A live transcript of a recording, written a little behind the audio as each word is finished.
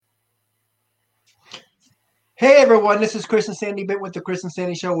Hey everyone, this is Chris and Sandy Bit with the Chris and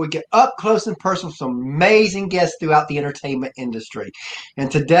Sandy Show. We get up close and personal with some amazing guests throughout the entertainment industry. And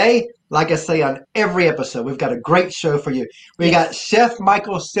today, like I say on every episode, we've got a great show for you. We got Chef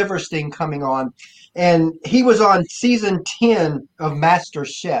Michael Silverstein coming on, and he was on season 10 of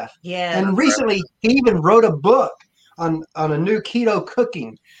MasterChef. Yeah. And recently, he even wrote a book on a new keto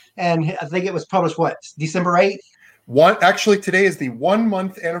cooking. And I think it was published, December 8th? Actually, today is the 1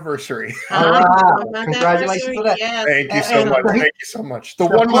 month anniversary. All right. Congratulations for that. Yes. Thank you so much. Thank you so much. The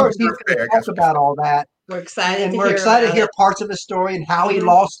So 1 month he's birthday, going I to talk guess. about all that. We're excited. And we're excited to hear parts of the story and how he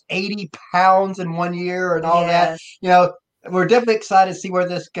lost 80 pounds in 1 year and all that. You know, we're definitely excited to see where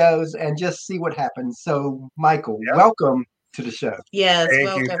this goes and just see what happens. So, Michael, welcome to the show. Yes.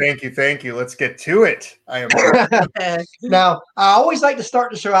 Thank you. Let's get to it. I am. Now, I always like to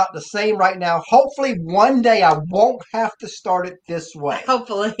start the show out the same right now. Hopefully, one day I won't have to start it this way.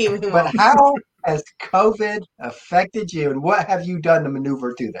 Hopefully, we won't. But how has COVID affected you, and what have you done to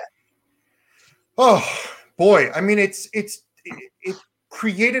maneuver through that? Oh boy, I mean, it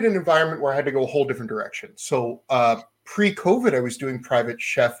created an environment where I had to go a whole different direction. So pre-COVID, I was doing private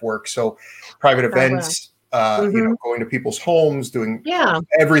chef work, so private events. Going to people's homes, doing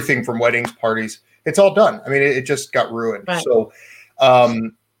everything from weddings, parties. It's all done. I mean, it just got ruined. Right. So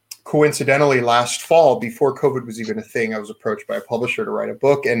coincidentally, last fall, before COVID was even a thing, I was approached by a publisher to write a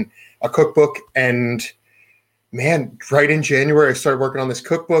book and a cookbook. And man, right in January, I started working on this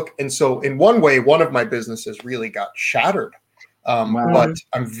cookbook. And so in one way, one of my businesses really got shattered. But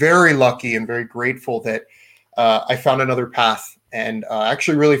I'm very lucky and very grateful that I found another path. And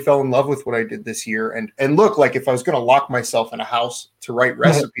actually really fell in love with what I did this year. And look, like if I was going to lock myself in a house to write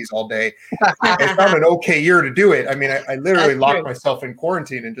recipes all day, I found an okay year to do it. I mean, I literally locked myself in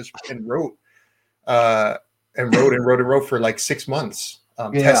quarantine and wrote for like 6 months,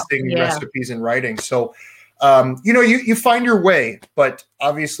 testing recipes and writing. So, you find your way. But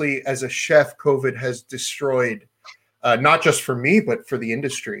obviously, as a chef, COVID has destroyed not just for me, but for the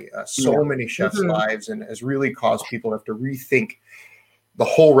industry, so many chefs' lives, and has really caused people to have to rethink the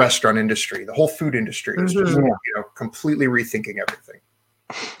whole restaurant industry, the whole food industry is just, completely rethinking everything.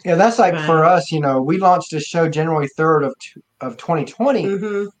 Yeah, that's like for us, we launched this show January 3rd of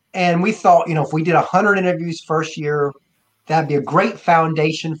 2020. And we thought, if we did 100 interviews first year, that'd be a great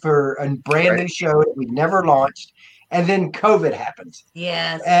foundation for a brand new show that we'd never launched. And then COVID happens.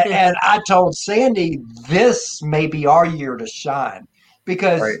 Yes. And I told Sandy, this may be our year to shine.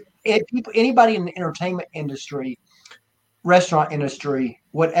 Because anybody in the entertainment industry, restaurant industry,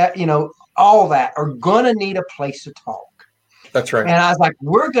 all that are going to need a place to talk. That's right. And I was like,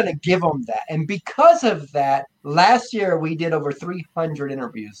 we're going to give them that. And because of that, last year we did over 300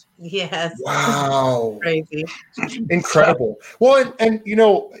 interviews. Yes. Wow. Crazy. Incredible. Well, and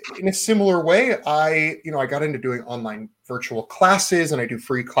in a similar way, I got into doing online virtual classes, and I do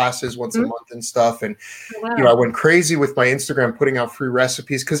free classes once a month and stuff. And, I went crazy with my Instagram, putting out free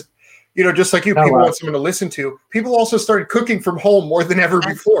recipes because, just like you, people want someone to listen to. People also started cooking from home more than ever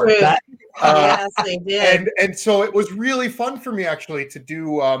before. Yes, they did. And so it was really fun for me actually to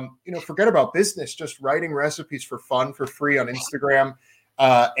do, forget about business, just writing recipes for fun, for free on Instagram,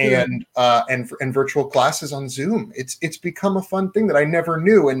 and virtual classes on Zoom. It's become a fun thing that I never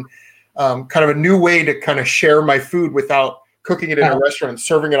knew, and kind of a new way to kind of share my food without cooking it in a restaurant and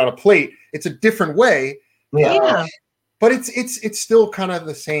serving it on a plate. It's a different way. But it's still kind of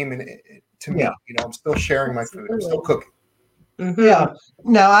the same to me. I'm still sharing my food. I'm still cooking. Yeah.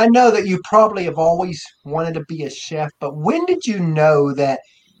 Now, I know that you probably have always wanted to be a chef, but when did you know that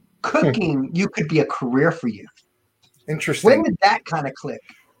cooking, you could be a career for you? Interesting. When did that kind of click?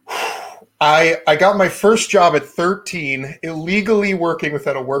 I got my first job at 13, illegally working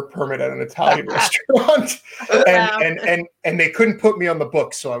without a work permit at an Italian restaurant, and they couldn't put me on the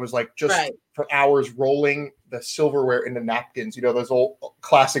books, so I was like for hours rolling the silverware into napkins. Those old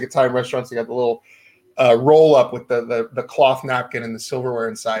classic Italian restaurants. They got the little roll up with the cloth napkin and the silverware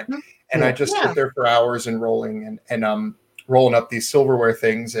inside, and I just sit there for hours and rolling and rolling up these silverware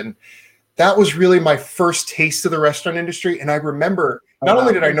things, and that was really my first taste of the restaurant industry. And I remember not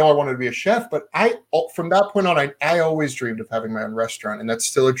only did I know I wanted to be a chef, but from that point on, I always dreamed of having my own restaurant, and that's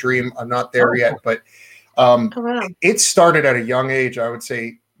still a dream. I'm not there yet, but it started at a young age. I would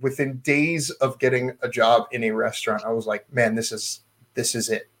say within days of getting a job in a restaurant, I was like, man, this is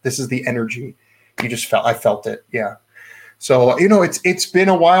it. This is the energy. I felt it. Yeah. So, it's been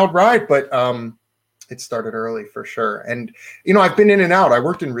a wild ride, but it started early for sure. And, I've been in and out. I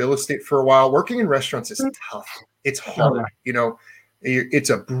worked in real estate for a while. Working in restaurants is tough. It's hard. It's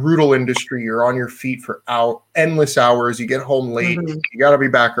a brutal industry. You're on your feet for endless hours. You get home late. You got to be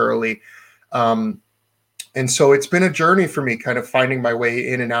back early. so it's been a journey for me, kind of finding my way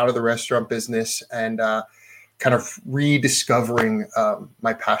in and out of the restaurant business, and kind of rediscovering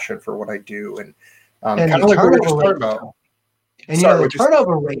my passion for what I do. And kind of like what we were just talking about. And the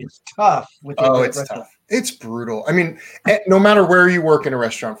turnover rate is tough. It's tough. It's brutal. I mean, no matter where you work in a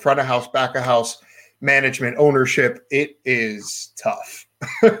restaurant, front of house, back of house, management, ownership, it is tough.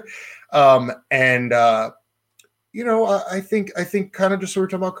 I think kind of just what we're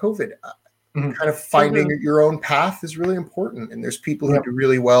talking about COVID, kind of finding your own path is really important. And there's people who do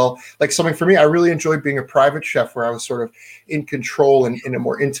really well. Like something for me, I really enjoyed being a private chef where I was sort of in control and in a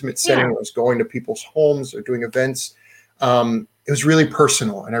more intimate setting. I was going to people's homes or doing events. It was really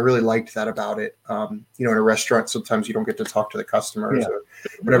personal, and I really liked that about it. In a restaurant, sometimes you don't get to talk to the customers or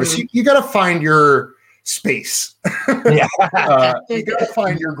whatever. So you got to find your space. You got to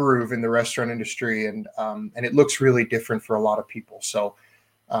find your groove in the restaurant industry, and it looks really different for a lot of people. So,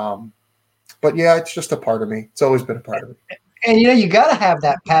 but yeah, it's just a part of me. It's always been a part of me. And you got to have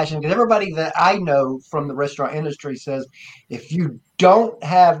that passion, because everybody that I know from the restaurant industry says if you don't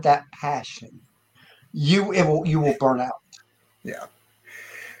have that passion, you will burn out.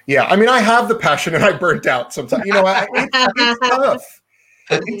 Yeah. I mean, I have the passion, and I burnt out sometimes. It's tough.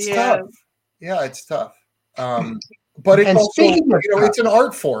 It's tough. Yeah, it's tough. But it's also, it's an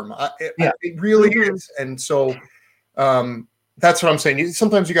art form. It really is. And so that's what I'm saying.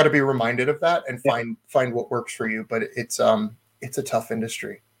 Sometimes you got to be reminded of that and find what works for you. But it's a tough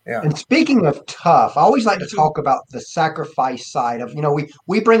industry. Yeah. And speaking of tough, I always like to talk about the sacrifice side of,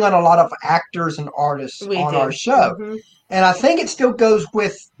 we bring on a lot of actors and artists on our show. And I think it still goes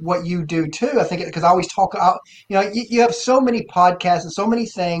with what you do too. I think because I always talk about, you have so many podcasts and so many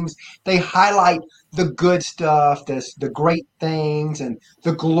things. They highlight the good stuff, the great things, and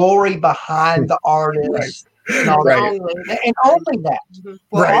the glory behind the artist. And only that.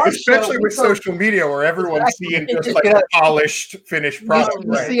 Well, especially with social media, where everyone's seeing just like a polished, finished product.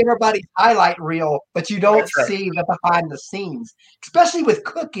 You see everybody's highlight reel, but you don't see the behind the scenes, especially with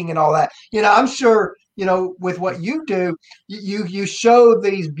cooking and all that. I'm sure, with what you do, you show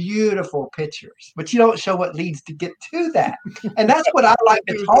these beautiful pictures, but you don't show what leads to get to that. And that's what I like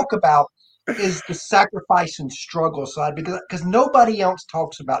to talk about, is the sacrifice and struggle side, because nobody else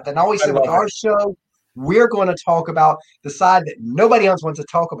talks about that. And I always say with our show, we're going to talk about the side that nobody else wants to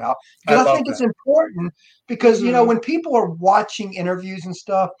talk about, because I think it's important, because when people are watching interviews and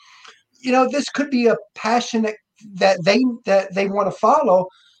stuff, this could be a passion that they want to follow,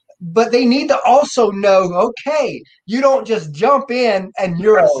 but they need to also know, okay, you don't just jump in and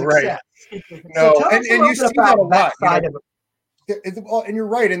you're a success. No, and you see that a lot. Side of it. And you're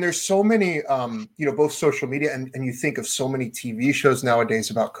right. And there's so many, both social media and you think of so many TV shows nowadays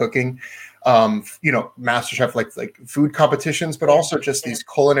about cooking, MasterChef, like food competitions, but also just these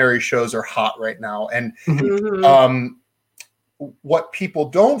culinary shows are hot right now. And what people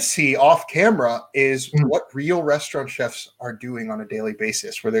don't see off camera is what real restaurant chefs are doing on a daily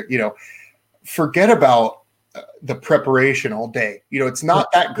basis, where they're, forget about the preparation all day. It's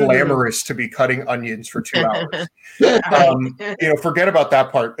not that glamorous to be cutting onions for 2 hours. Forget about that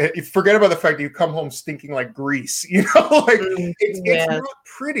part. Forget about the fact that you come home stinking like grease. It's not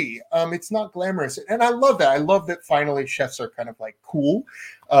pretty. It's not glamorous, and I love that. I love that finally chefs are kind of like cool.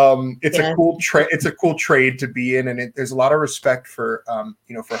 It's a cool trade. It's a cool trade to be in, and there's a lot of respect for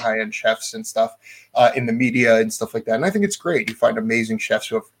for high-end chefs and stuff in the media and stuff like that. And I think it's great. You find amazing chefs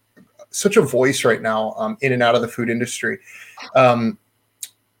who have such a voice right now in and out of the food industry.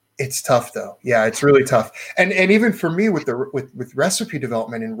 It's tough though. Yeah, it's really tough. And even for me with recipe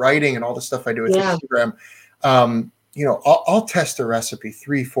development and writing and all the stuff I do with Instagram, I'll test a recipe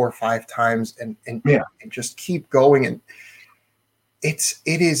 3, 4, 5 times and just keep going. And it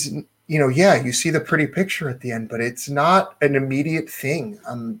is, you see the pretty picture at the end, but it's not an immediate thing.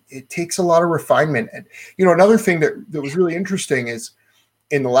 It takes a lot of refinement. And, another thing that was really interesting is,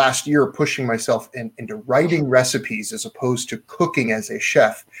 in the last year, pushing myself into writing recipes as opposed to cooking as a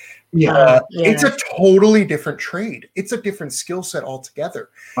chef. It's a totally different trade. It's a different skill set altogether.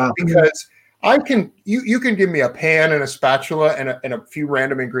 Wow. Because you can give me a pan and a spatula and a few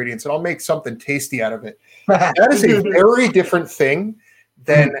random ingredients, and I'll make something tasty out of it. That is a very different thing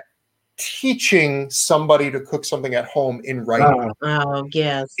than teaching somebody to cook something at home in writing. Oh,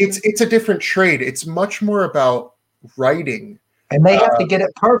 yes. It's a different trade. It's much more about writing. And they have to get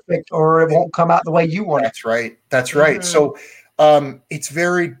it perfect, or it won't come out the way you want it. That's right. So it's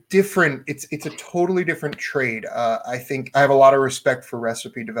very different. It's a totally different trade. I think I have a lot of respect for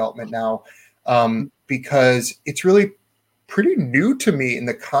recipe development now, because it's really pretty new to me in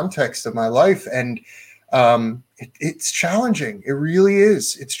the context of my life. And it's challenging. It really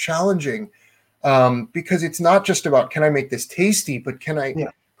is. It's challenging. because it's not just about, can I make this tasty, but can I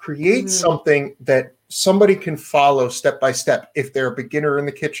create Mhm. something that somebody can follow step by step if they're a beginner in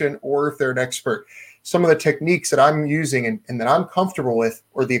the kitchen or if they're an expert. Some of the techniques that I'm using and that I'm comfortable with,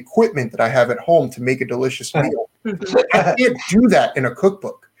 or the equipment that I have at home to make a delicious meal. I can't do that in a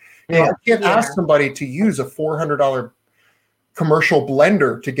cookbook. You know, I can't ask somebody to use a $400 commercial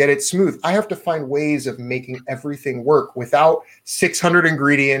blender to get it smooth. I have to find ways of making everything work without 600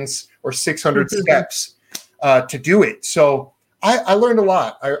 ingredients or 600 steps to do it. So I learned a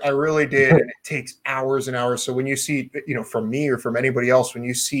lot. I really did. And it takes hours and hours. So when you see, you know, from me or from anybody else, when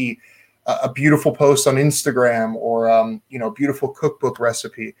you see a beautiful post on Instagram or, you know, beautiful cookbook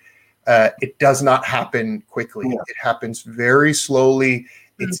recipe, it does not happen quickly. It happens very slowly.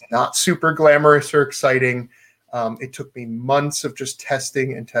 It's not super glamorous or exciting. It took me months of just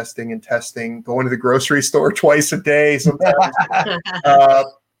testing and testing and testing, going to the grocery store twice a day sometimes.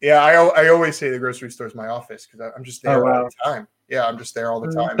 I always say the grocery store is my office because I'm just there all the time. Yeah, I'm just there all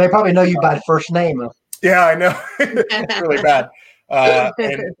the time. They probably know you by first name. Yeah, I know. It's really bad.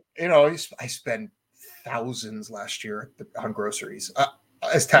 And, you know, I spent thousands last year on groceries.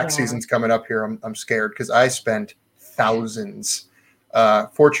 As tax season's coming up here, I'm scared because I spent thousands.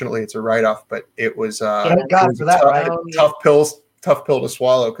 Fortunately, it's a write-off, but it was, Thank God for that, right? tough pill to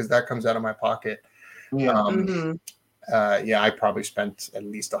swallow because that comes out of my pocket. Yeah. I probably spent at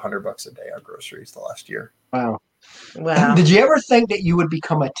least $100 a day on groceries the last year. Wow. Wow. Did you ever think that you would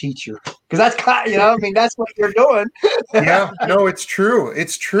become a teacher? Because that's kind of, you know, I mean, that's what you're doing. Yeah, no, it's true.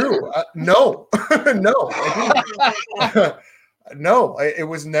 It's true. No, no, no, it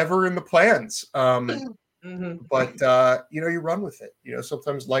was never in the plans. But you know, you run with it. You know,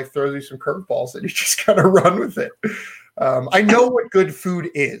 sometimes life throws you some curveballs and you just gotta run with it. I know what good food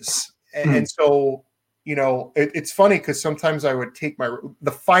is, and so, you know, it's funny because sometimes I would take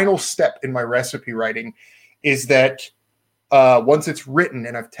the final step in my recipe writing is that once it's written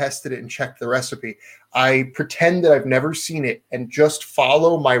and I've tested it and checked the recipe, I pretend that I've never seen it and just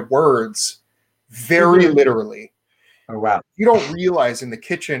follow my words very literally. Oh, wow. You don't realize in the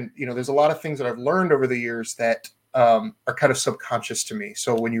kitchen, you know, there's a lot of things that I've learned over the years that are kind of subconscious to me.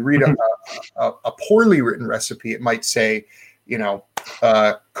 So when you read a poorly written recipe, it might say, you know,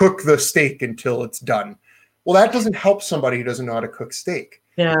 cook the steak until it's done. Well, that doesn't help somebody who doesn't know how to cook steak.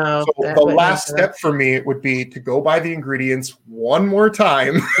 No, so the last step for me would be to go buy the ingredients one more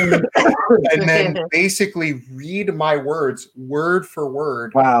time and then basically read my words word for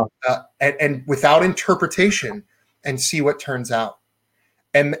word. Wow. And without interpretation and see what turns out.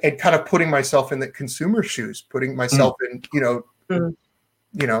 And kind of putting myself in the consumer shoes, putting myself in, you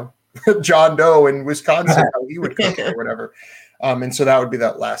know, John Doe in Wisconsin, how he would cook or whatever. And so that would be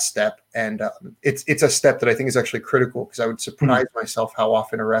that last step. And it's a step that I think is actually critical because I would surprise myself how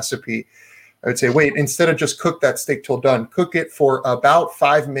often a recipe, I would say, wait, instead of just cook that steak till done, cook it for about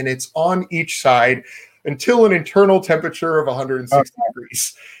 5 minutes on each side until an internal temperature of 160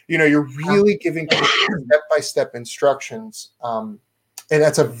 degrees. You know, you're really giving step-by-step instructions. And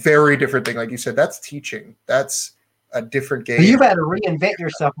that's a very different thing. Like you said, that's teaching. That's a different game. You've had to reinvent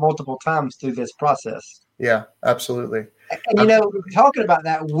yourself multiple times through this process. Yeah, absolutely. And, you know, talking about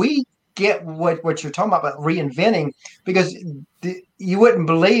that, we get what you're talking about reinventing, because you wouldn't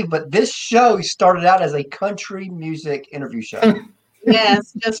believe, but this show started out as a country music interview show.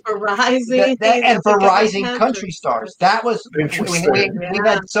 Yes, just for rising and for rising country stars. That was we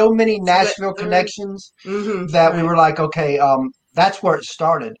had so many Nashville connections that we were like, okay, that's where it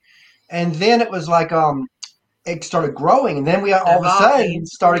started, and then it was like it started growing, and then we all of a sudden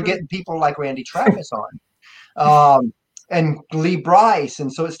started getting people like Randy Travis on, and Lee Bryce,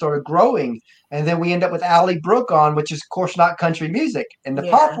 and so it started growing, and then we end up with Allie Brooke on, which is of course not country music in the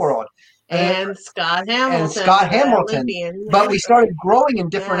pop world. And Scott Hamilton. But we started growing in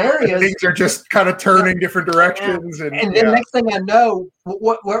different areas. Things are just kind of turning different directions. And then next thing I know,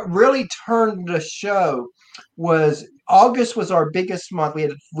 what really turned the show was August was our biggest month.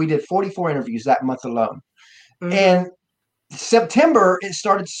 We did 44 interviews that month alone. And September, it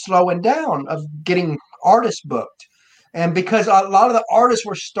started slowing down of getting artists booked. And because a lot of the artists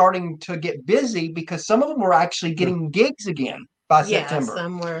were starting to get busy because some of them were actually getting gigs again by September.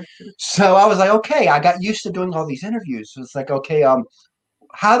 Somewhere. So I was like, okay, I got used to doing all these interviews. So it's like, okay,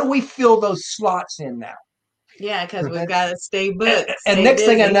 how do we fill those slots in now? Yeah, because we've got to stay booked. And next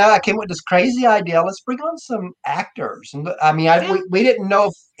thing I know, I came with this crazy idea. Let's bring on some actors. And I mean, we didn't know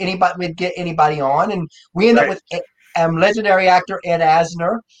if we'd get anybody on, and we ended up with legendary actor Ed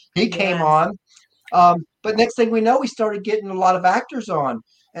Asner. He came on. But next thing we know, we started getting a lot of actors on.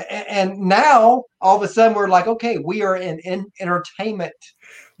 And now, all of a sudden, we're like, okay, we are in entertainment.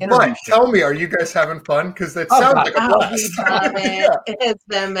 interview But show. tell me, are you guys having fun? Because that sounds like a blast. We love it. It's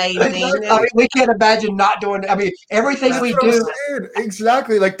amazing. I mean, we can't imagine not doing it. I mean, everything we do.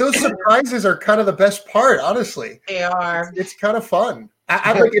 Exactly. Like those surprises are kind of the best part, honestly. They are. It's kind of fun.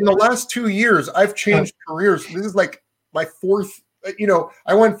 I like in the last 2 years, I've changed careers. This is like my fourth,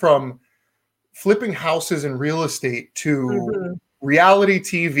 I went from flipping houses in real estate to reality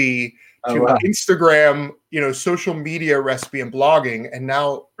TV to Instagram, social media recipe and blogging, and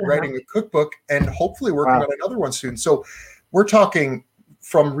now writing a cookbook and hopefully working on another one soon. So we're talking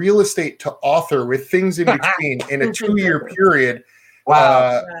from real estate to author with things in between in a 2-year period.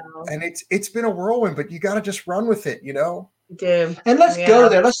 Wow. And it's been a whirlwind, but you got to just run with it, Do. And let's go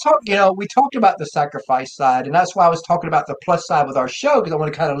there. Let's talk, we talked about the sacrifice side, and that's why I was talking about the plus side with our show, because I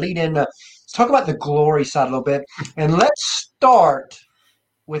want to kind of lead into, let's talk about the glory side a little bit. And let's start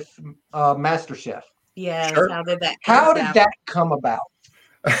with MasterChef. Yes. Sure. How did that come about?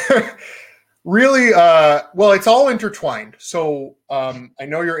 Really, well, it's all intertwined. So I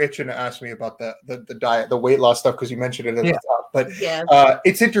know you're itching to ask me about the diet, the weight loss stuff, because you mentioned it at the top. But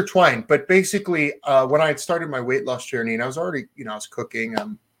it's intertwined. But basically, when I had started my weight loss journey, and I was already, I was cooking,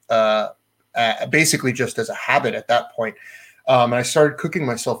 basically just as a habit at that point. And I started cooking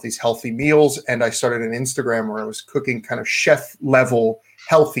myself these healthy meals, and I started an Instagram where I was cooking kind of chef level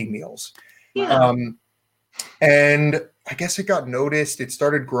healthy meals. Yeah. And I guess it got noticed. It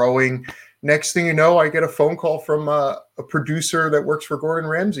started growing. Next thing you know, I get a phone call from a producer that works for Gordon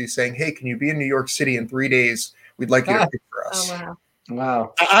Ramsay saying, "Hey, can you be in New York City in 3 days? We'd like you to cook for us." Oh, wow.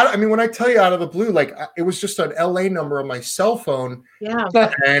 Wow. I mean, when I tell you out of the blue, like it was just an LA number on my cell phone. Yeah.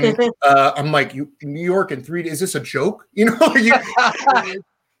 And I'm like, New York in 3 days? Is this a joke?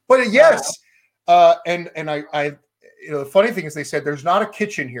 But yes. And I the funny thing is they said, there's not a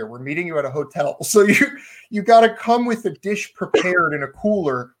kitchen here. We're meeting you at a hotel. So you got to come with a dish prepared in a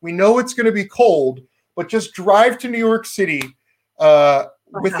cooler. We know it's going to be cold, but just drive to New York City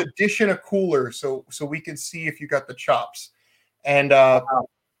with a dish in a cooler so we can see if you got the chops. And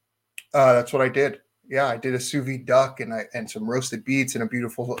that's what I did. Yeah, I did a sous vide duck and some roasted beets and a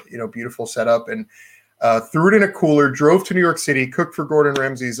beautiful setup, and threw it in a cooler, drove to New York City, cooked for Gordon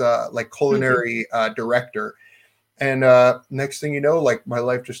Ramsay's culinary director. And next thing you know, like my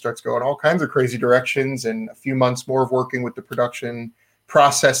life just starts going all kinds of crazy directions, and a few months more of working with the production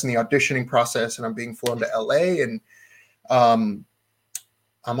process and the auditioning process. And I'm being flown to LA, and I'm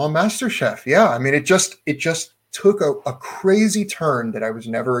on MasterChef. Yeah. I mean, it just took a crazy turn that I was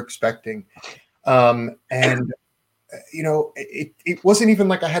never expecting. And it wasn't even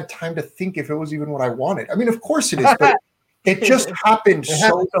like I had time to think if it was even what I wanted. I mean, of course it is, but it just happened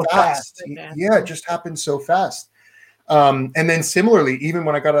so fast. Yeah, it just happened so fast. And then similarly, even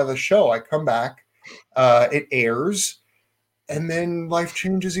when I got out of the show, I come back, it airs, and then life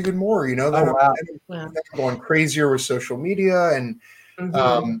changes even more, Then I'm going crazier with social media, and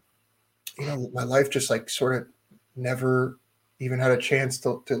my life just like sort of never even had a chance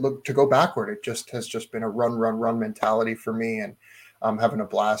to go backward. It has just been a run mentality for me, and I'm having a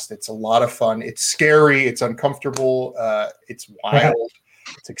blast. It's a lot of fun. It's scary. It's uncomfortable. It's wild.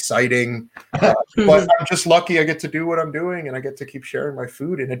 It's exciting. But I'm just lucky I get to do what I'm doing, and I get to keep sharing my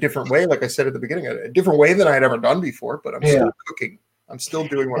food in a different way. Like I said at the beginning, a different way than I had ever done before, but I'm still cooking. I'm still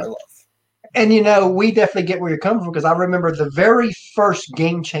doing what I love. And, we definitely get where you're coming from, because I remember the very first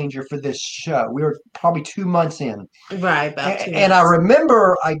game changer for this show. We were probably 2 months in. Right. About 2 months. And I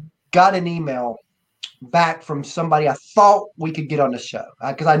remember I got an email back from somebody I thought we could get on the show,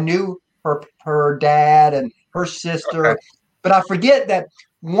 because I knew her dad and her sister. Okay. But I forget that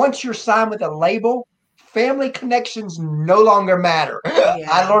once you're signed with a label, family connections no longer matter. Yeah.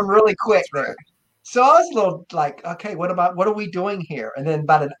 I learned really quick there. So I was a little like, okay, what are we doing here? And then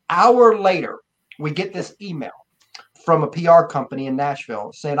about an hour later, we get this email from a PR company in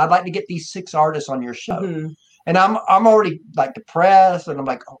Nashville saying, I'd like to get these 6 artists on your show. Mm-hmm. And I'm already like depressed, and I'm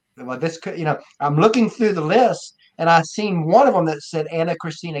like, oh, well, this could, I'm looking through the list, and I seen one of them that said Anna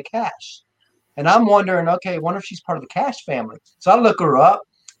Christina Cash. And I'm wondering, okay, I wonder if she's part of the Cash family. So I look her up.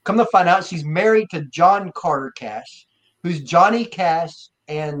 Come to find out, she's married to John Carter Cash, who's Johnny Cash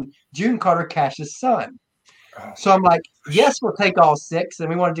and June Carter Cash's son. So I'm like, yes, we'll take all 6, and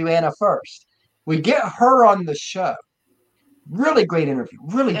we want to do Anna first. We get her on the show. Really great interview.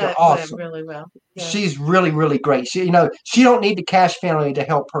 Really awesome. Really well. Yeah. She's really, really great. She don't need the Cash family to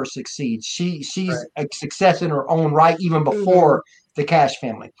help her succeed. She's a success in her own right, even before the Cash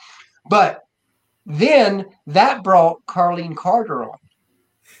family. But then that brought Carlene Carter on.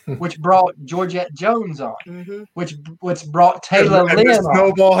 which brought Georgette Jones on, Mhm. which brought Taylor And Lynn the on.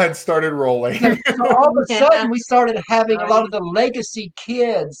 snowball had started rolling. So all of a sudden, we started having a lot of the legacy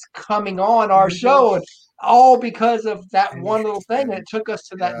kids coming on our show, and all because of that one little thing, and it took us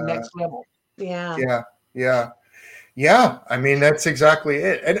to that next level. Yeah. Yeah. I mean, that's exactly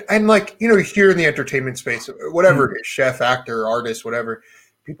it. And like, here in the entertainment space, whatever it is, chef, actor, artist, whatever,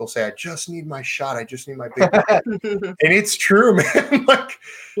 people say, I just need my shot. I just need my big and it's true, man. Like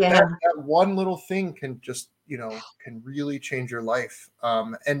that one little thing can just, can really change your life.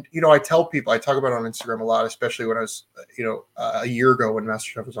 And, I tell people, I talk about it on Instagram a lot, especially when I was, a year ago when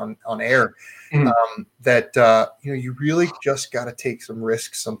MasterChef was on air, that, you really just got to take some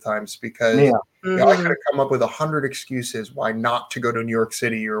risks sometimes because I could have come up with 100 excuses why not to go to New York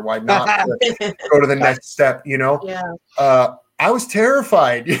City or why not to go to the next step, I was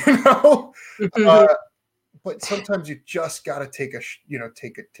terrified, but sometimes you just got to take a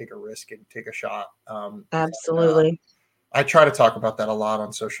risk and take a shot. Absolutely. And, I try to talk about that a lot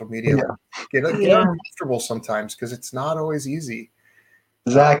on social media. Get uncomfortable sometimes because it's not always easy.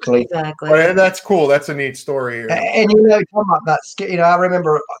 Exactly. But that's cool. That's a neat story. And talking about that, I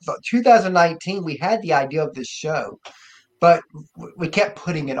remember 2019, we had the idea of this show, but we kept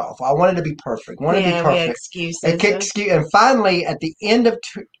putting it off. I wanted to be perfect. We had excuses. And finally, at the end of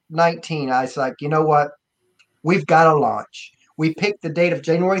 2019, I was like, you know what? We've got to launch. We picked the date of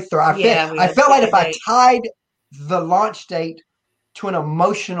January 3rd. I felt like if I tied the launch date to an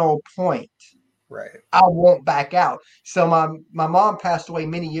emotional point, I won't back out. So my mom passed away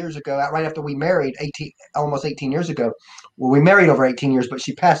many years ago, right after we married, almost 18 years ago. Well, we married over 18 years, but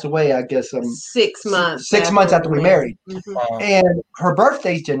she passed away, I guess, 6 months. 6 months after we married. And her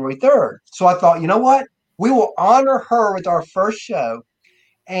birthday's January 3rd. So I thought, you know what? We will honor her with our first show.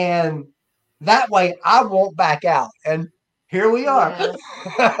 And that way I won't back out. And here we are.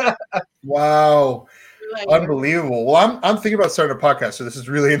 Wow. Unbelievable. Well, I'm thinking about starting a podcast, so this is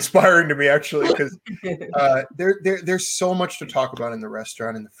really inspiring to me, actually, because there's so much to talk about in the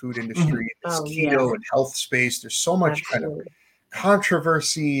restaurant and the food industry, this keto and health space. There's so much kind of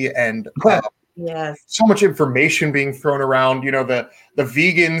controversy and so much information being thrown around. The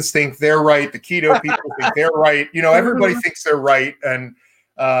vegans think they're right, the keto people think they're right. Everybody thinks they're right, and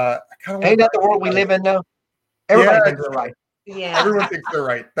I kind of ain't that the world we live in, though? Everybody thinks they're right. Yeah, everyone thinks they're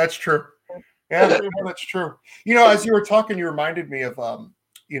right. That's true. Yeah, that's true. As you were talking, you reminded me of, how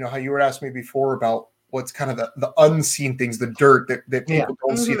you were asking me before about what's kind of the unseen things, the dirt that people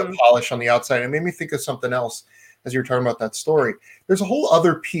don't see, the polish on the outside. It made me think of something else as you were talking about that story. There's a whole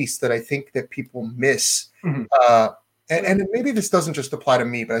other piece that I think that people miss. And maybe this doesn't just apply to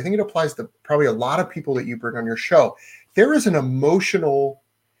me, but I think it applies to probably a lot of people that you bring on your show. There is an emotional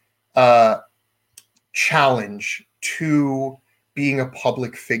challenge to being a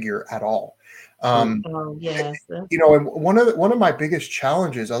public figure at all. And one of my biggest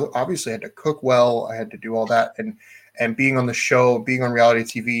challenges, obviously I had to cook well, I had to do all that, and being on the show, being on reality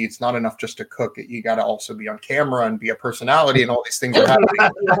TV, it's not enough just to cook. You got to also be on camera and be a personality, and all these things are happening.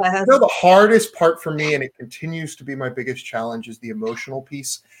 The hardest part for me, and it continues to be my biggest challenge, is the emotional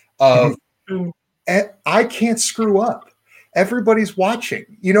piece of I can't screw up. Everybody's watching.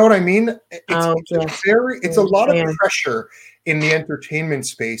 You know what I mean? It's a lot of pressure in the entertainment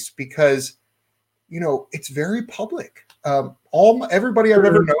space because it's very public. Everybody I've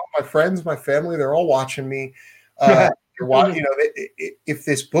ever known, my friends, my family, they're all watching me. If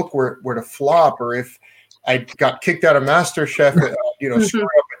this book were to flop, or if I got kicked out of MasterChef, screwed up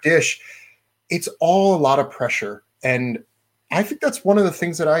a dish, it's all a lot of pressure. And I think that's one of the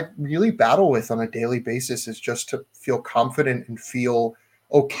things that I really battle with on a daily basis, is just to feel confident and feel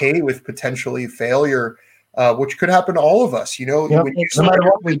okay with potentially failure. Which could happen to all of us, no matter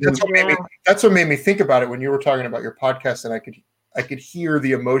what we do. That's what made me think about it when you were talking about your podcast, and I could hear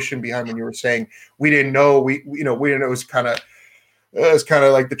the emotion behind when you were saying we didn't know we didn't know it was kind of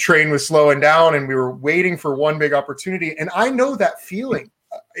like the train was slowing down and we were waiting for one big opportunity. And I know that feeling.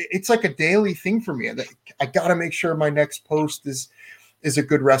 It's like a daily thing for me. I got to make sure my next post is a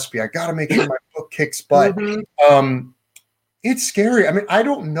good recipe. I got to make sure my book kicks butt. It's scary. I mean, I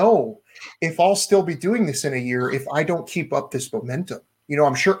don't know if I'll still be doing this in a year if I don't keep up this momentum.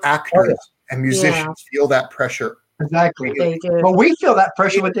 I'm sure actors and musicians feel that pressure. Exactly. They do. But we feel that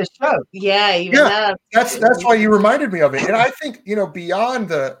pressure with this show. That's why you reminded me of it. And I think, beyond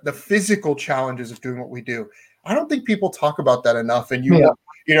the physical challenges of doing what we do, I don't think people talk about that enough. And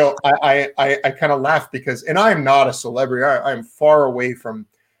I kind of laugh because, and I am not a celebrity. I am far away from,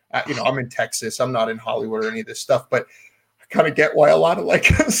 I'm in Texas. I'm not in Hollywood or any of this stuff, but kind of get why a lot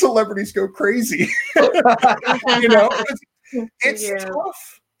of celebrities go crazy. It's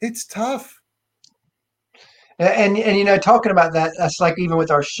tough. It's tough. And you know, talking about that, that's like even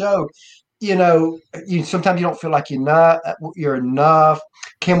with our show, you know, you sometimes you don't feel like you're enough.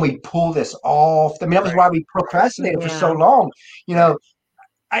 Can we pull this off? I mean, that was why we procrastinated for so long. You know,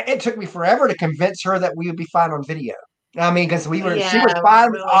 it took me forever to convince her that we would be fine on video. I mean, because she was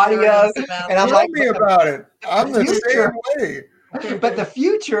fine with audio, and I'm Tell me about it. I'm the same way. But the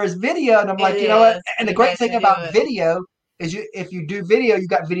future is video, and I'm like, you know what? And the great thing about video is, if you do video, you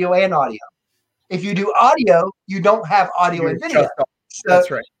got video and audio. If you do audio, you don't have audio and video. That's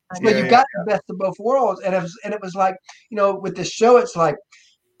right. So you got the best of both worlds, and it was like, you know, with the show, it's like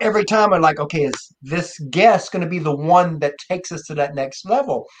every time I'm like, okay, is this guest going to be the one that takes us to that next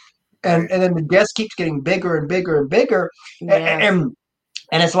level? And then the guest keeps getting bigger and bigger and bigger, and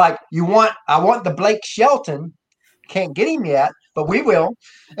it's like I want the Blake Shelton, can't get him yet, but we will,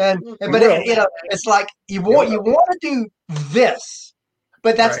 but you know, it's like you want to do this.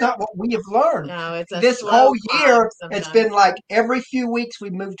 But that's not what we have learned. No, it's this whole year. It's been like every few weeks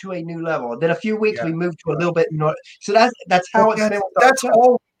we move to a new level. Then a few weeks we move to a little bit more. So that's how it's been. That's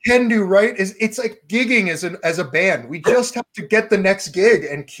all we can do, right? It's like gigging as a band. We just have to get the next gig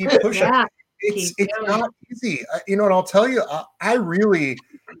and keep pushing. It's not easy, you know. And I'll tell you, I really,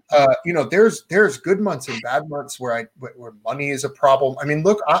 you know, there's good months and bad months where money is a problem. I mean,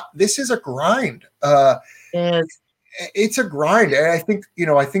 look, this is a grind. It's a grind. And I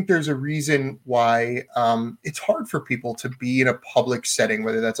think there's a reason why it's hard for people to be in a public setting,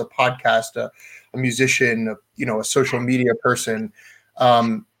 whether that's a podcast, a musician, a social media person.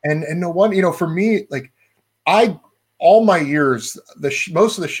 And no one, you know, for me, like all my years,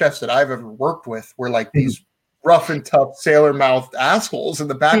 most of the chefs that I've ever worked with were like these rough and tough sailor mouthed assholes in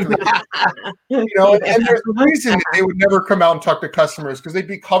the back of the you know, and there's a reason that they would never come out and talk to customers, because they'd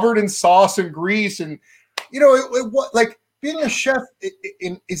be covered in sauce and grease, and you know, like being a chef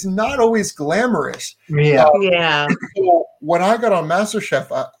is not always glamorous. So when I got on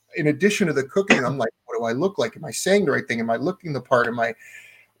MasterChef, in addition to the cooking, I'm like, what do I look like? Am I saying the right thing? Am I looking the part? Am I,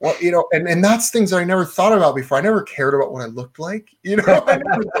 well, you know, and that's things that I never thought about before. I never cared about what I looked like, you know, I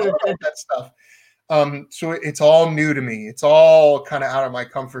never thought about that stuff. So it's all new to me. It's all kind of out of my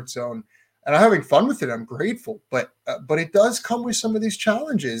comfort zone, and I'm having fun with it. I'm grateful, but it does come with some of these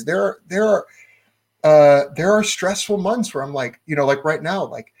challenges. There are stressful months where I'm like, you know, like right now,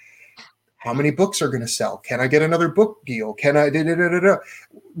 like, how many books are going to sell? Can I get another book deal? Can I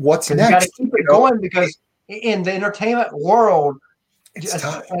What's next? You got to keep it going, because in the entertainment world, it's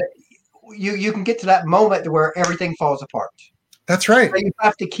tough. You can get to that moment where everything falls apart. That's right. So you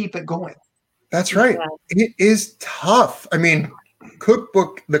have to keep it going. That's right. Yeah. It is tough. I mean,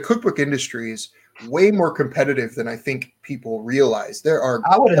 the cookbook industry is way more competitive than I think people realize.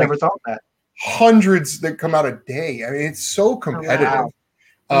 I would have never thought that. Hundreds that come out a day. I mean, it's so competitive.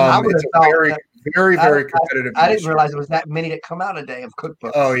 Wow. It's a very, very, very competitive. I didn't realize it was that many that come out a day of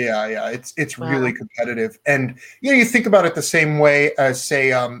cookbooks. Oh yeah. It's really competitive. And you know, you think about it the same way as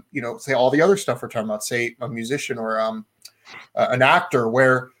say all the other stuff we're talking about, say a musician or an actor,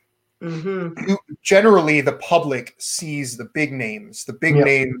 where generally the public sees the big names. The big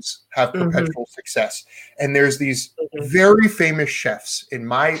names have perpetual success. And there's these very famous chefs in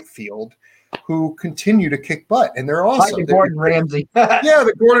my field who continue to kick butt, and they're awesome. Like the Gordon Ramsay.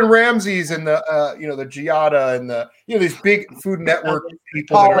 The Gordon Ramsays and the the Giada and the these big Food Network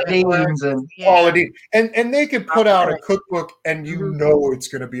people. Paula Deans and they could put out a cookbook, and you know it's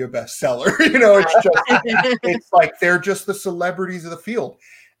going to be a bestseller. You know, it's like they're just the celebrities of the field,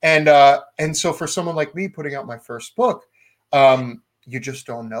 and so for someone like me putting out my first book, you just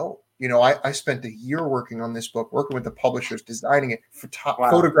don't know. You know, I spent a year working on this book, working with the publishers, designing it,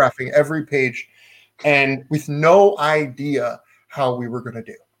 photographing every page, and with no idea how we were going to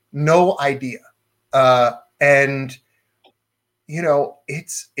do. No idea. And, you know,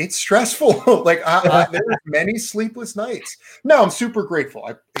 it's stressful. Like there were many sleepless nights. No, I'm super grateful.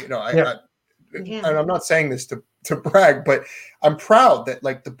 And I'm not saying this to brag, but I'm proud that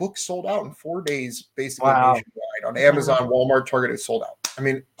like the book sold out in 4 days, basically nationwide on Amazon, Walmart, Target. It sold out. I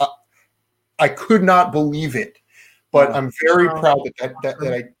mean, I could not believe it, but I'm very proud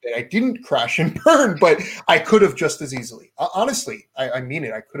that I didn't crash and burn, but I could have just as easily. Honestly, I mean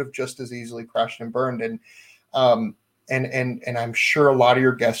it. I could have just as easily crashed and burned, and I'm sure a lot of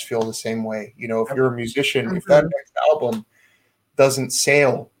your guests feel the same way. You know, if you're a musician, if that next album doesn't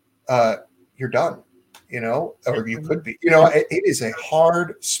sail, you're done. You know, or you could be. You know, it is a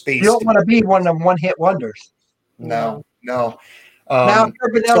hard space. You don't want to be one of them one-hit wonders. No. Now,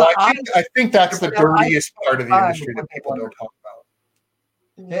 so I think that's the dirtiest part of the industry that people don't talk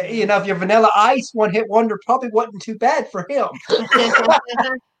about. You know, if you're Vanilla Ice one-hit wonder, probably wasn't too bad for him.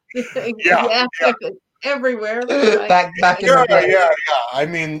 Yeah. Everywhere. Back in the day. Yeah. I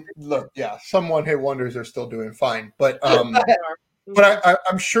mean, look, some one-hit wonders are still doing fine, but I'm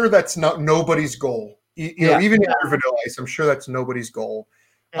sure that's not nobody's goal. You know, even if you're Vanilla Ice, I'm sure that's nobody's goal.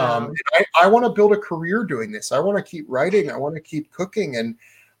 And I want to build a career doing this. I want to keep writing. I want to keep cooking, and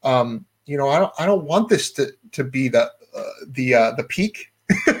you know, I don't want this to be the peak.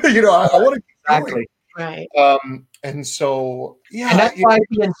 You know, I want to keep going. Right. And so, and that's why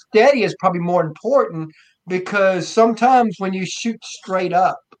being steady is probably more important, because sometimes when you shoot straight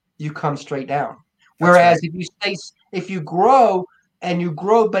up, you come straight down. Whereas if you grow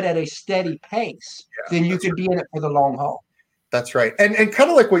but at a steady pace, then you can be in it for the long haul. That's right. And kind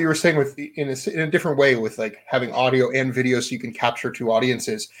of like what you were saying with in a different way with like having audio and video so you can capture two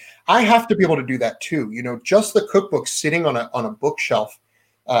audiences. I have to be able to do that too. You know, just the cookbook sitting on a bookshelf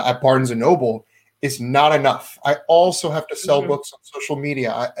at Barnes and Noble is not enough. I also have to sell books on social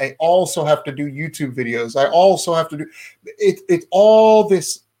media. I also have to do YouTube videos. I also have to do it's all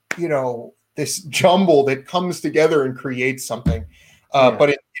this, you know, this jumble that comes together and creates something. But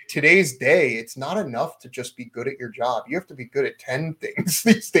in today's day, it's not enough to just be good at your job. You have to be good at 10 things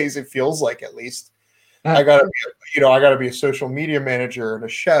these days. It feels like, at least. I gotta be a social media manager and a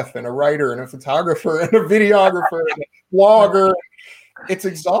chef and a writer and a photographer and a videographer and a blogger. It's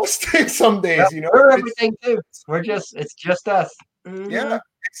exhausting some days, you know. We're everything too. It's just us. Yeah,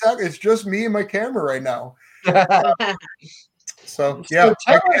 exactly. It's just me and my camera right now. So tell us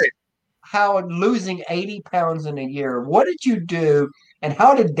how losing 80 pounds in a year, what did you do and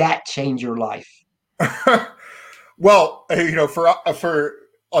how did that change your life? Well, you know, for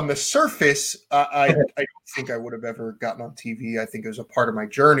on the surface, I don't think I would have ever gotten on TV. I think it was a part of my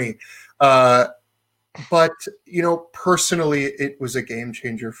journey. But, you know, personally, it was a game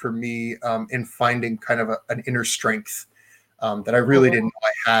changer for me in finding kind of an inner strength that I really didn't know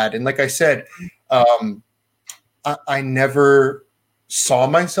I had. And like I said, I never saw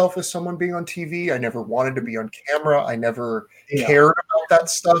myself as someone being on TV. I never wanted to be on camera. I never cared about that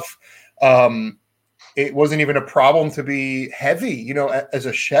stuff. It wasn't even a problem to be heavy, you know, as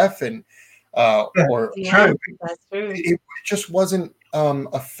a chef and it just wasn't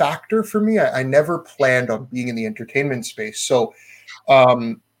a factor for me. I never planned on being in the entertainment space. So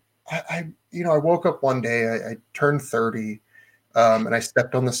I woke up one day, I turned 30 and I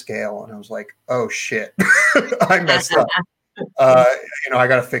stepped on the scale and I was like, oh shit, I messed up. You know, I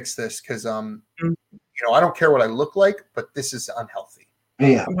got to fix this because, you know, I don't care what I look like, but this is unhealthy.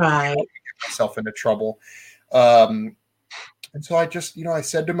 Yeah. Right. Get myself into trouble. And so I just, you know, I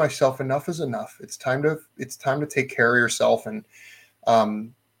said to myself, enough is enough. It's time to take care of yourself. And I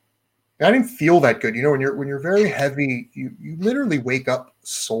didn't feel that good. You know, when you're very heavy, you literally wake up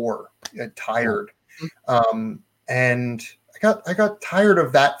sore and tired. And I got tired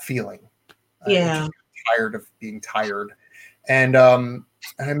of that feeling. Yeah. Tired of being tired. And I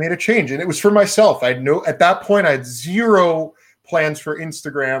made a change, and it was for myself. At that point I had zero plans for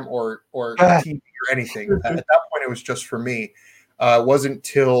Instagram or TV or anything. At that point, it was just for me. It wasn't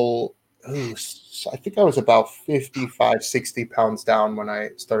till I think I was about 55, 60 pounds down when I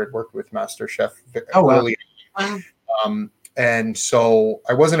started working with MasterChef early. Wow. And so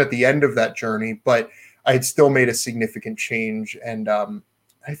I wasn't at the end of that journey, but I had still made a significant change. And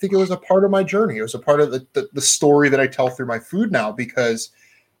I think it was a part of my journey. It was a part of the story that I tell through my food now, because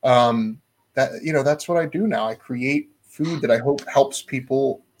that's what I do now. I create food that I hope helps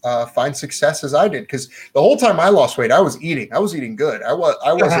people find success as I did. Because the whole time I lost weight, I was eating good. I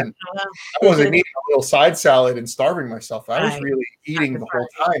wasn't eating a little side salad and starving myself. I was really eating the whole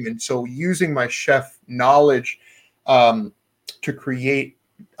time. And so using my chef knowledge to create,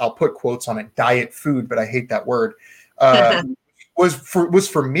 I'll put quotes on it, diet food, but I hate that word, was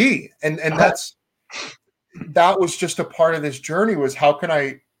for me. And that was just a part of this journey, was how can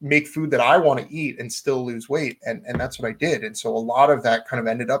I make food that I want to eat and still lose weight. And that's what I did. And so a lot of that kind of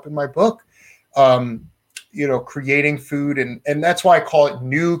ended up in my book, creating food. And that's why I call it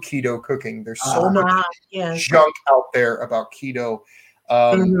new keto cooking. There's so much junk out there about keto.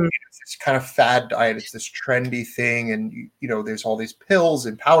 It's this kind of fad diet. It's this trendy thing. And, there's all these pills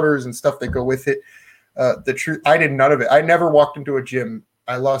and powders and stuff that go with it. The truth, I did none of it. I never walked into a gym.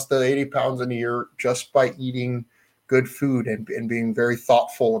 I lost the 80 pounds in a year just by eating good food and being very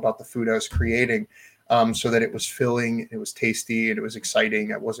thoughtful about the food I was creating, so that it was filling, it was tasty, and it was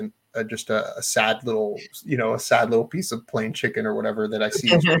exciting. It wasn't just a sad little piece of plain chicken or whatever that I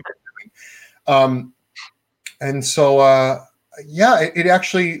see. And so, it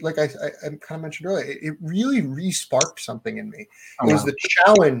actually, like I kind of mentioned earlier, it really re-sparked something in me. It was the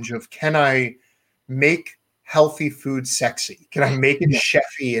challenge of, can I make healthy food sexy? Can I make it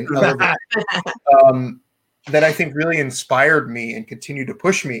chefy and elevated? That I think really inspired me and continued to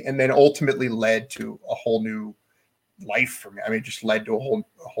push me, and then ultimately led to a whole new life for me. I mean, it just led to a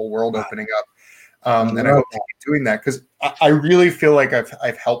whole world opening up. And I hope to keep doing that, because I really feel like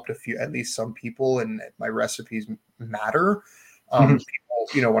I've helped at least some people, and my recipes matter.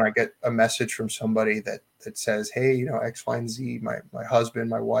 People, when I get a message from somebody that says, hey, X, Y, and Z, my husband,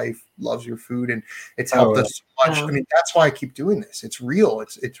 my wife loves your food, and it's helped us so much. I mean, that's why I keep doing this. It's real.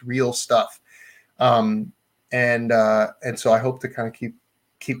 It's real stuff. And so I hope to kind of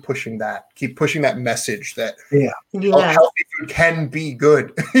keep pushing that message that healthy food can be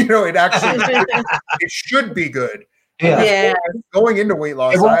good. It actually it should be good. Going into weight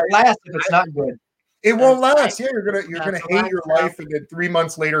loss, it won't last if it's not good. It won't last. Yeah, you're gonna hate your life, and then 3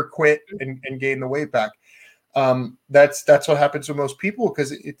 months later quit and gain the weight back. That's what happens to most people,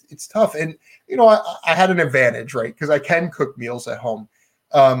 because it's tough. And I had an advantage, right? Because I can cook meals at home.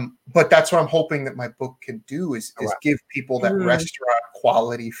 But that's what I'm hoping that my book can do is give people that restaurant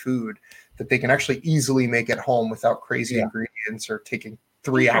quality food that they can actually easily make at home without crazy ingredients or taking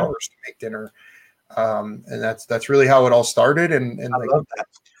 3 hours to make dinner. And that's really how it all started. And I love that.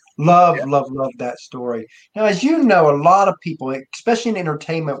 Love that story. Now, as you know, a lot of people, especially in the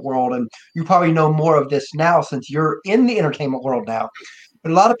entertainment world, and you probably know more of this now since you're in the entertainment world now,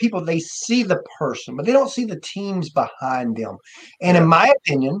 but a lot of people, they see the person, but they don't see the teams behind them. And in my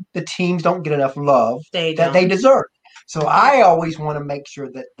opinion, the teams don't get enough love that they deserve. So I always want to make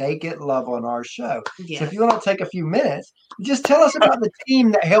sure that they get love on our show. Yes. So if you want to take a few minutes, just tell us about the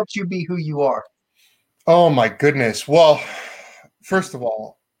team that helped you be who you are. Oh, my goodness. Well, first of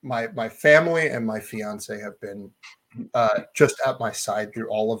all, my family and my fiance have been just at my side through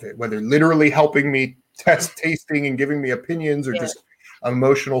all of it, whether literally helping me tasting and giving me opinions or just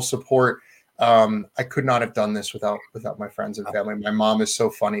emotional support. I could not have done this without my friends and family. My mom is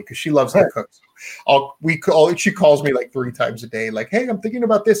so funny because she loves to cook. She calls me like 3 times a day, like, hey, I'm thinking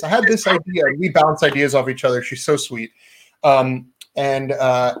about this. I had this idea. And we bounce ideas off each other. She's so sweet. And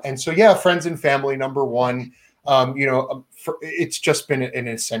so, yeah, friends and family, number one. It's just been an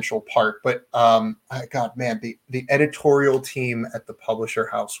essential part. But God, man, the editorial team at the publisher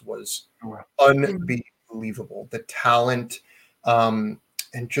house was unbelievable. The talent, and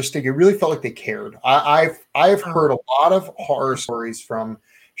just it really felt like they cared. I've heard a lot of horror stories from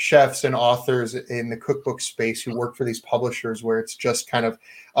chefs and authors in the cookbook space who work for these publishers, where it's just kind of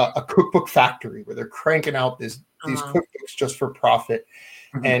a cookbook factory where they're cranking out these cookbooks just for profit.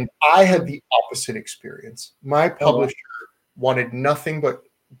 And I had the opposite experience. My publisher wanted nothing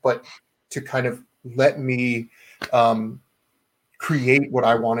but to kind of let me create what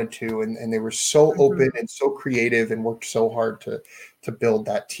I wanted to. And they were so open and so creative and worked so hard to build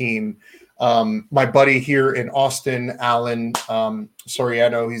that team. My buddy here in Austin, Alan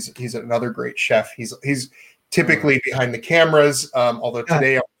Soriano, he's another great chef. He's typically behind the cameras, although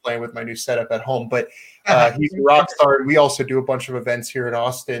today I'm playing with my new setup at home. But he's a rock star, and we also do a bunch of events here in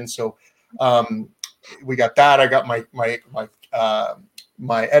Austin. So we got that. I got my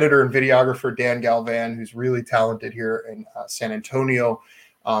editor and videographer, Dan Galvan, who's really talented here in San Antonio.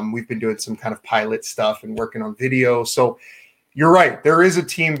 We've been doing some kind of pilot stuff and working on video. So you're right. There is a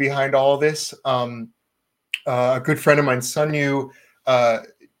team behind all of this. A good friend of mine, Sunyu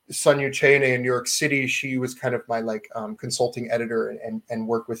Chene in New York City, she was kind of my consulting editor and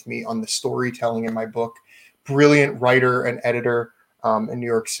worked with me on the storytelling in my book. Brilliant writer and editor in New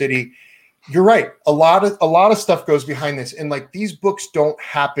York City. You're right. A lot of stuff goes behind this, and these books don't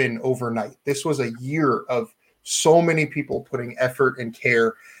happen overnight. This was a year of so many people putting effort and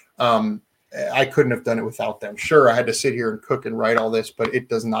care. I couldn't have done it without them. Sure, I had to sit here and cook and write all this, but it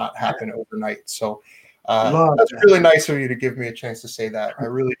does not happen overnight. So that's really nice of you to give me a chance to say that. I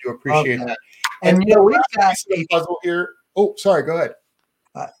really do appreciate that. And we've got a puzzle here. Oh, sorry. Go ahead.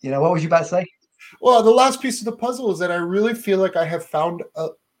 What was you about to say? Well, the last piece of the puzzle is that I really feel like I have found a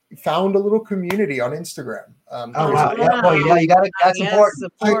little community on Instagram. You got it. That's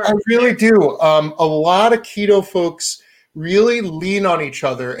important. I really do. A lot of keto folks really lean on each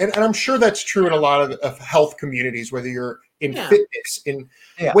other. And I'm sure that's true in a lot of health communities, whether you're in fitness, in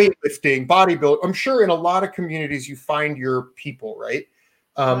weightlifting, bodybuilding. I'm sure in a lot of communities you find your people, right?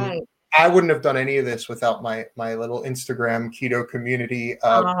 I wouldn't have done any of this without my little Instagram keto community.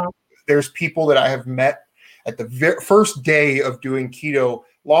 There's people that I have met at the first day of doing keto,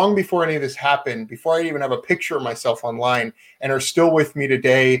 long before any of this happened, before I even have a picture of myself online, and are still with me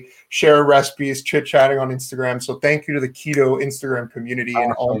today, share recipes, chit-chatting on Instagram. So thank you to the keto Instagram community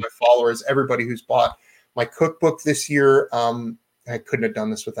and all my followers, everybody who's bought my cookbook this year. I couldn't have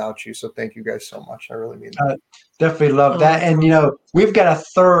done this without you. So thank you guys so much. I really mean that. Definitely love that. And, we've got a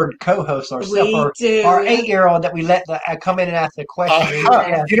third co-host ourselves, our 8-year-old that we let come in and ask a question.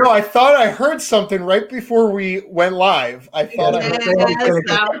 Yeah. I thought I heard something right before we went live. I thought I heard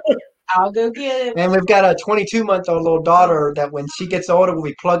I'll go get it. And we've got a 22-month-old little daughter that when she gets older, we'll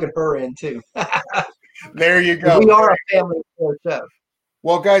be plugging her in too. There you go. We are a family show.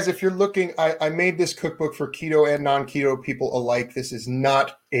 Well, guys, if you're looking, I made this cookbook for keto and non-keto people alike. This is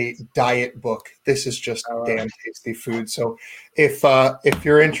not a diet book. This is just damn tasty food. So if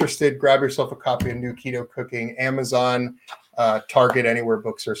you're interested, grab yourself a copy of New Keto Cooking, Amazon, Target, anywhere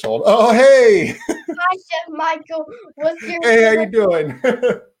books are sold. Oh, hey! Hi, Chef Michael. What's your Hey, how you doing?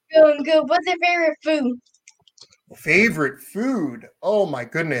 Doing good. What's your favorite food? Favorite food? Oh, my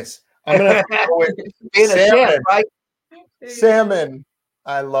goodness. I'm going to have to go with Being a chef, right? Salmon.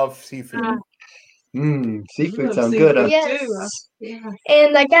 I love seafood. Seafood sounds good. Yes.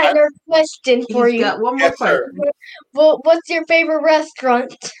 And I got another question for you. Got one more question. Well, what's your favorite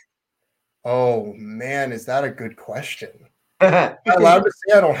restaurant? Oh, man, is that a good question? Am I allowed to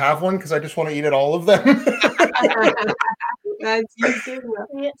say I don't have one because I just want to eat at all of them? That's you too.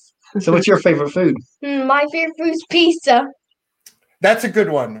 Yes. So what's your favorite food? My favorite food is pizza. That's a good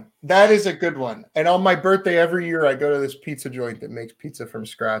one. That is a good one. And on my birthday every year, I go to this pizza joint that makes pizza from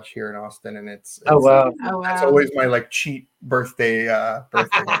scratch here in Austin, and it's wow. It's always my cheat birthday. I'm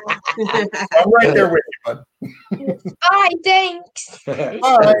right there with you, bud. Bye, thanks.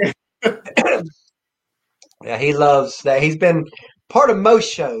 Bye. Yeah, he loves that. He's been part of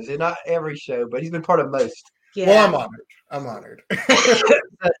most shows, and not every show, but he's been part of most. Yeah. Well, I'm honored.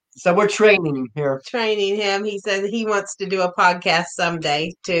 So we're training him here. Training him. He said he wants to do a podcast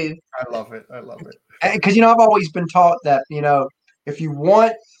someday too. I love it. Because I've always been taught that if you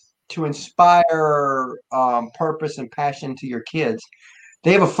want to inspire purpose and passion to your kids,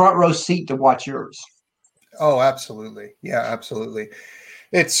 they have a front row seat to watch yours. Oh, absolutely. Yeah, absolutely.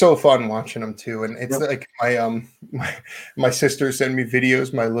 It's so fun watching them too, and it's like my sisters send me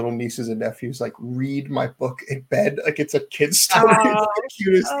videos. My little nieces and nephews read my book in bed, like it's a kid's story. It's the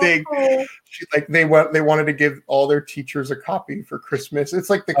cutest thing. She, they wanted to give all their teachers a copy for Christmas. It's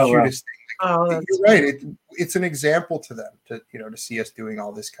like the cutest thing. You're right. It's an example to them to see us doing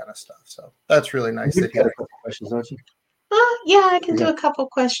all this kind of stuff. So that's really nice. You've got a couple questions, don't you? Yeah, I can do a couple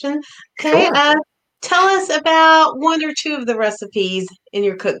questions. Okay. Sure. Tell us about one or two of the recipes in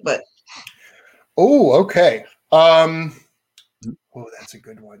your cookbook. Oh, okay. Oh, that's a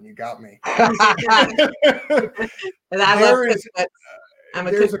good one. You got me. And I love cookbooks.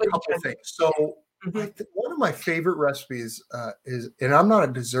 There's a couple things. So one of my favorite recipes is, and I'm not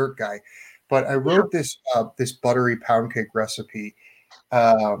a dessert guy, but I wrote this buttery pound cake recipe,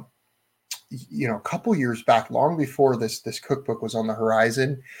 a couple years back, long before this cookbook was on the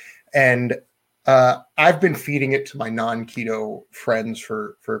horizon, and I've been feeding it to my non-keto friends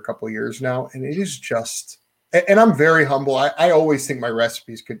for a couple of years now, and it is just, and I'm very humble. I always think my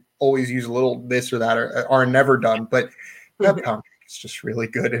recipes could always use a little this or that or are never done, but that pound cake is just really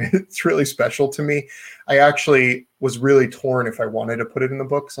good, and it's really special to me. I actually was really torn if I wanted to put it in the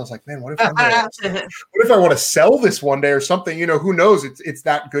book, so I was like, man, what if I want to sell this one day or something? Who knows? It's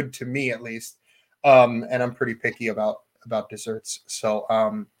that good to me at least, and I'm pretty picky about desserts. So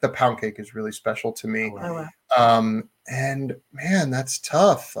the pound cake is really special to me. Oh, wow. And man, that's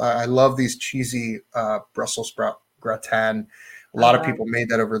tough. I love these cheesy Brussels sprout gratin. A lot of people made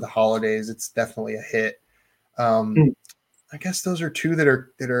that over the holidays. It's definitely a hit. I guess those are two that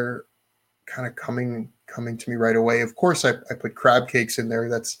are kind of coming to me right away. Of course, I put crab cakes in there.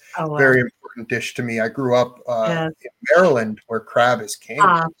 That's a very important dish to me. I grew up in Maryland where crab is king.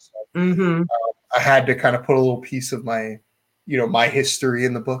 I had to kind of put a little piece of my, my history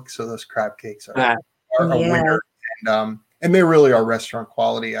in the book. So those crab cakes are a winner, and they really are restaurant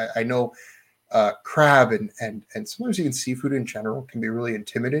quality. I know crab and sometimes even seafood in general can be really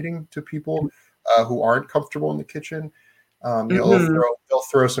intimidating to people who aren't comfortable in the kitchen. They'll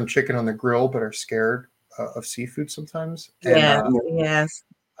throw some chicken on the grill, but are scared of seafood sometimes. Yes.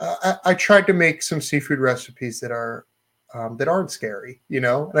 I tried to make some seafood recipes that aren't scary,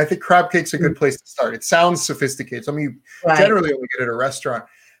 and I think crab cake's a good place to start. It sounds sophisticated. Some of you generally only get it at a restaurant,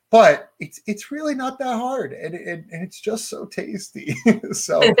 but it's really not that hard, and it's just so tasty.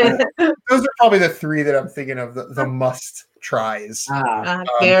 So those are probably the three that I'm thinking of the must tries.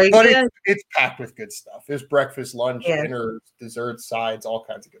 Very but good. It's packed with good stuff. There's breakfast, lunch, dinner, desserts, sides, all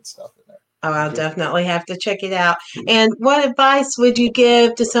kinds of good stuff in there. Oh, I'll definitely have to check it out. And what advice would you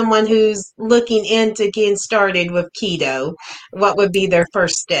give to someone who's looking into getting started with keto? What would be their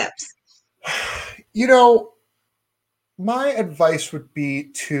first steps? my advice would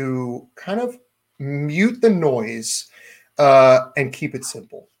be to kind of mute the noise and keep it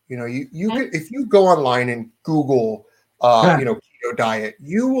simple. You could, if you go online and Google, keto diet,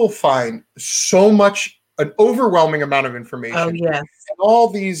 you will find an overwhelming amount of information. Oh, yes. And all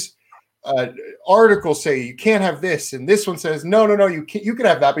these articles say you can't have this, and this one says no, you can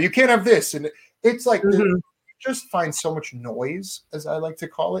have that, but you can't have this, and it's like you just find so much noise, as I like to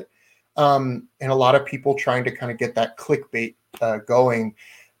call it, and a lot of people trying to kind of get that clickbait going.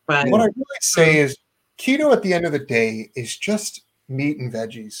 Right. What I really say is keto at the end of the day is just meat and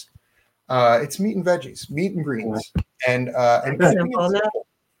veggies. It's meat and veggies, meat and greens, and keeping it simple.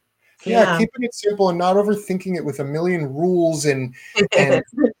 Yeah, keeping it simple and not overthinking it with a million rules and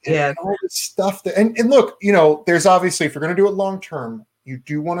all this stuff. And look, there's obviously, if you're going to do it long term, you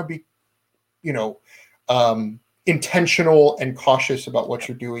do want to be, intentional and cautious about what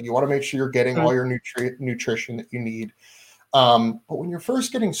you're doing. You want to make sure you're getting all your nutrition that you need. But when you're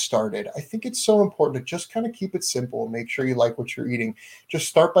first getting started, I think it's so important to just kind of keep it simple and make sure you like what you're eating. Just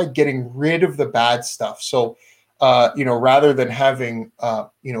start by getting rid of the bad stuff. So, rather than having,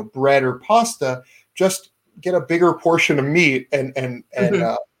 bread or pasta, just get a bigger portion of meat and some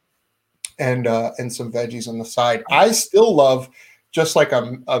veggies on the side. I still love just like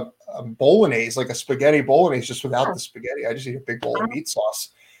a bolognese, like a spaghetti bolognese, just without the spaghetti. I just eat a big bowl of meat sauce.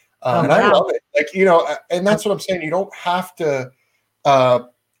 And I love it. Like, and that's what I'm saying. You don't have to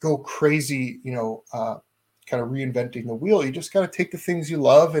go crazy, kind of reinventing the wheel. You just got to take the things you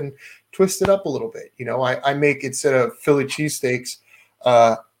love and twist it up a little bit. I make, instead of Philly cheesesteaks,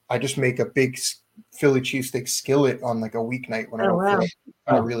 I just make a big Philly cheesesteak skillet on like a weeknight when I don't feel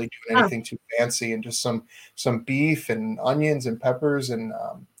like really doing anything too fancy, and just some beef and onions and peppers and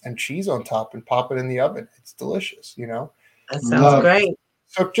cheese on top, and pop it in the oven. It's delicious, That sounds great.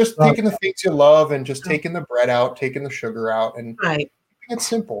 So just taking the things you love and just taking the bread out, taking the sugar out, and keeping it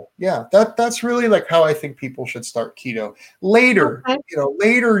simple. Yeah, that's really like how I think people should start keto. Later,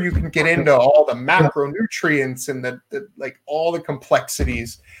 later you can get into all the macronutrients and the like all the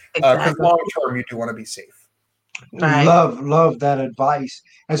complexities. Because long term, you do want to be safe. Love that advice.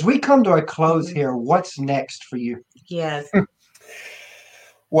 As we come to a close here, what's next for you? Yes.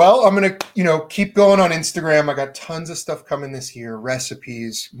 Well, I'm going to, keep going on Instagram. I got tons of stuff coming this year,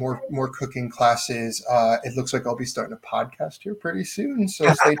 recipes, more cooking classes. It looks like I'll be starting a podcast here pretty soon.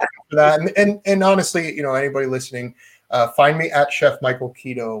 So stay tuned for that. And honestly, anybody listening, find me at Chef Michael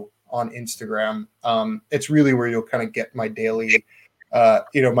Keto on Instagram. It's really where you'll kind of get my daily,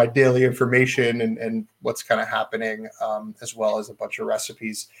 my daily information and what's kind of happening, as well as a bunch of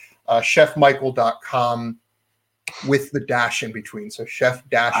recipes. chefmichael.com. with the dash in between. So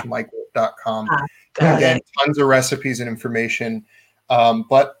chef-michael.com. Again, tons of recipes and information.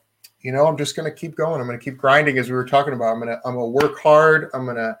 But I'm just going to keep going. I'm going to keep grinding, as we were talking about. I'm going to work hard. I'm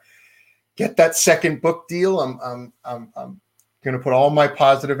going to get that second book deal. I'm going to put all my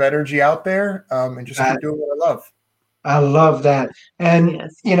positive energy out there, and just keep doing what I love. I love that. And,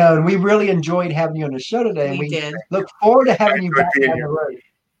 and we really enjoyed having you on the show today. And we look forward to having you back on the road.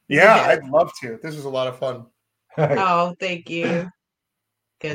 Yeah, I'd love to. This was a lot of fun. Oh, thank you.